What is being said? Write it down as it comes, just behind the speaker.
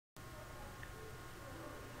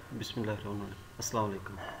Bismillahirrahmanirrahim. Assalamu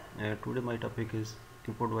alaikum. Today my topic is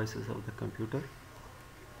input devices of the computer.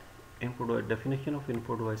 Definition of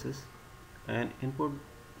input devices. An input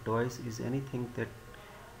device is anything that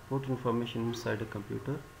put information inside a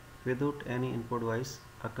computer. Without any input device,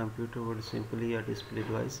 a computer would simply a display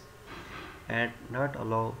device and not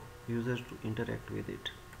allow users to interact with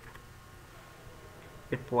it.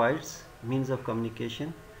 It provides means of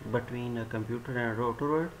communication between a computer and a outer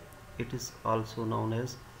world. It is also known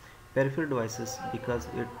as peripheral devices because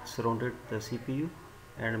it surrounded the CPU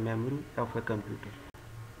and memory of a computer.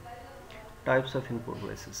 Types of input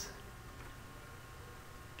devices: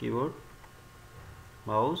 keyboard,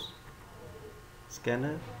 mouse,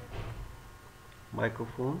 scanner,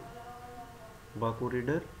 microphone, barcode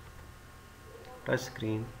reader, touch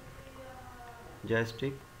screen,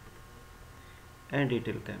 joystick and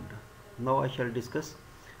detail camera. Now I shall discuss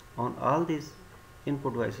on all these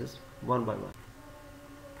input devices one by one.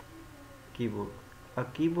 Keyboard. A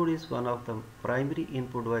keyboard is one of the primary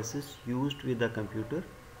input devices used with the computer.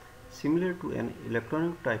 Similar to an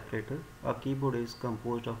electronic typewriter, a keyboard is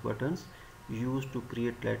composed of buttons used to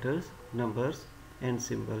create letters, numbers and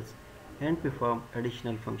symbols and perform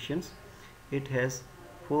additional functions. It has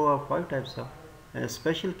 4 or 5 types of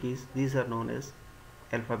special keys. These are known as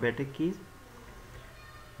alphabetic keys,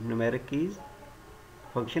 numeric keys,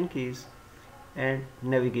 function keys and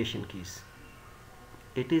navigation keys.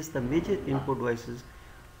 It is the major input devices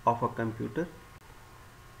of a computer.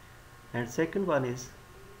 And second one is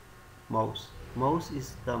mouse. Mouse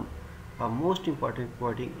is the most important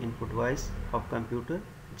coding input device of computer.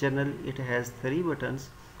 Generally it has 3 buttons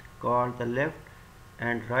called the left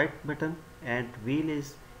and right button, and wheel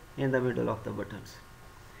is in the middle of the buttons.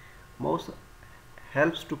 Mouse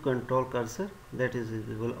helps to control cursor that is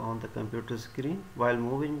visible on the computer screen while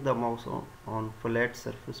moving the mouse on flat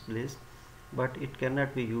surface place, but it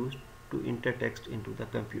cannot be used to enter text into the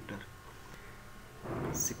computer.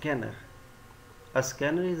 Scanner. A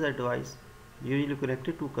scanner is a device usually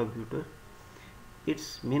connected to a computer.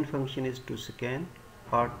 Its main function is to scan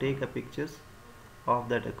or take a pictures of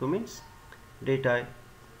the documents, data,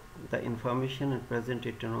 the information and present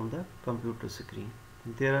it on the computer screen.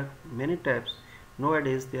 There are many types.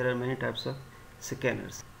 Nowadays there are many types of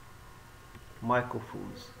scanners.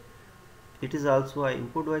 Microphones. It is also an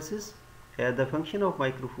input devices. The function of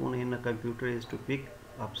microphone in a computer is to pick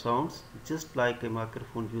up sounds just like a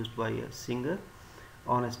microphone used by a singer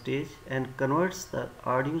on a stage and converts the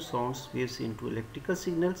audio sounds waves into electrical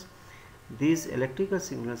signals. These electrical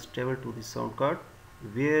signals travel to the sound card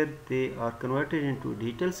where they are converted into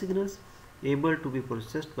digital signals able to be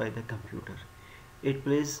processed by the computer.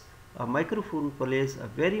 A microphone plays a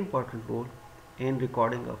very important role in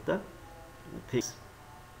recording of the things.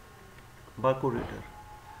 Barcode reader.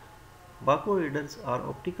 Barcode readers are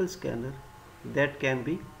optical scanners that can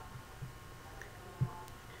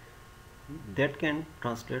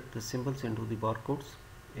translate the symbols into the barcodes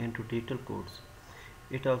into digital codes.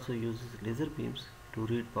 It also uses laser beams to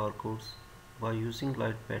read barcodes by using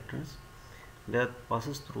light patterns that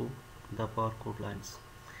passes through the barcode lines.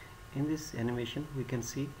 In this animation we can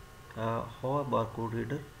see how a barcode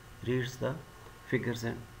reader reads the figures.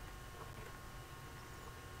 And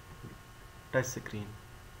touch screen.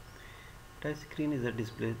 Touch screen is a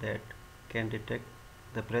display that can detect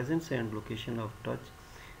the presence and location of touch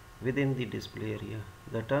within the display area.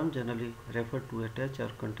 The term generally refers to a touch or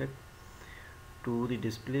contact to the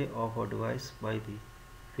display of a device by the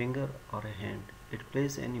finger or a hand. It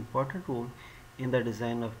plays an important role in the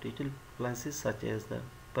design of digital appliances such as the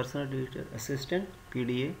personal digital assistant,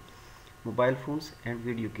 PDA, mobile phones and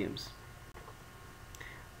video games.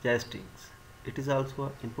 Joysticks. It is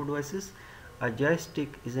also input devices. A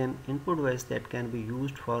joystick is an input device that can be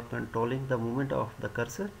used for controlling the movement of the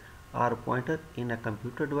cursor or pointer in a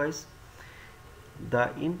computer device.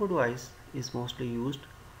 The input device is mostly used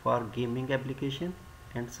for gaming application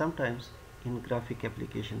and sometimes in graphic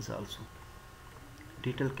applications also.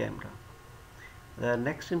 Digital camera. The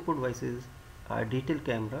next input device is a digital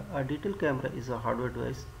camera. A digital camera is a hardware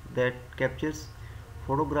device that captures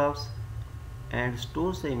photographs and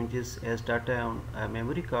stores the images as data on a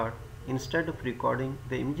memory card. Instead of recording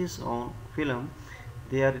the images on film,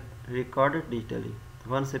 they are recorded digitally.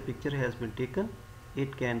 Once a picture has been taken,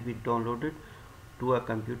 it can be downloaded to a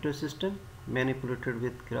computer system, manipulated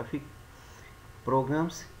with graphic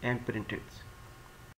programs and printed.